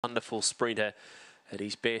Wonderful sprinter at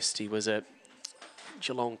his best. He was a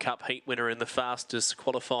Geelong Cup heat winner in the fastest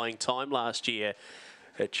qualifying time last year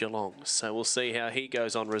at Geelong. So we'll see how he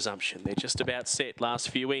goes on resumption. They're just about set. Last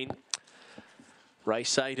few in.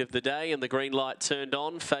 Race 8 of the day and the green light turned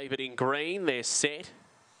on. Favoured in green. They're set.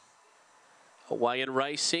 Away and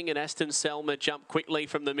racing, and Aston Selma jumped quickly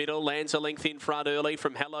from the middle, lands a length in front early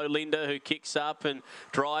from Hello Linda, who kicks up and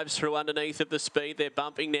drives through underneath of the speed. They're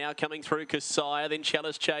bumping now, coming through Kasaya, then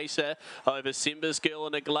Chalice Chaser over Simba's Girl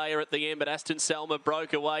and Aglaya at the end, but Aston Selma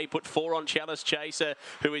broke away, put 4 on Chalice Chaser,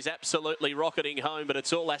 who is absolutely rocketing home, but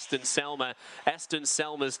it's all Aston Selma. Aston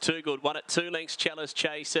Selma's too good. Won at 2 lengths, Chalice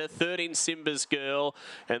Chaser, 3rd in Simba's Girl,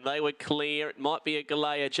 and they were clear. It might be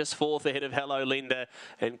Aglaya just 4th ahead of Hello Linda,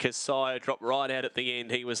 and Kasaya dropped right out at the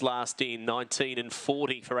end. He was last in, 19 and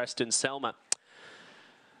 40 for Aston Selma.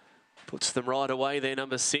 Puts them right away there,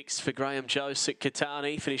 number 6 for Graham Jose at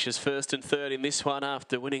Catani. Finishes 1st and 3rd in this one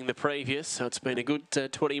after winning the previous. So it's been a good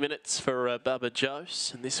 20 minutes for Bubba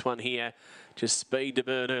Jose. And this one here, just speed to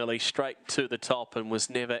burn early, straight to the top and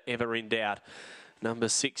was never ever in doubt. Number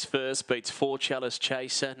 6 first, beats 4 Chalice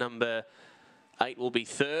Chaser. Number 8 will be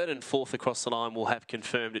 3rd, and 4th across the line will have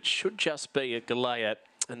confirmed. It should just be a Galea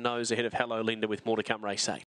and nose ahead of Hello Linda with more to come race 8.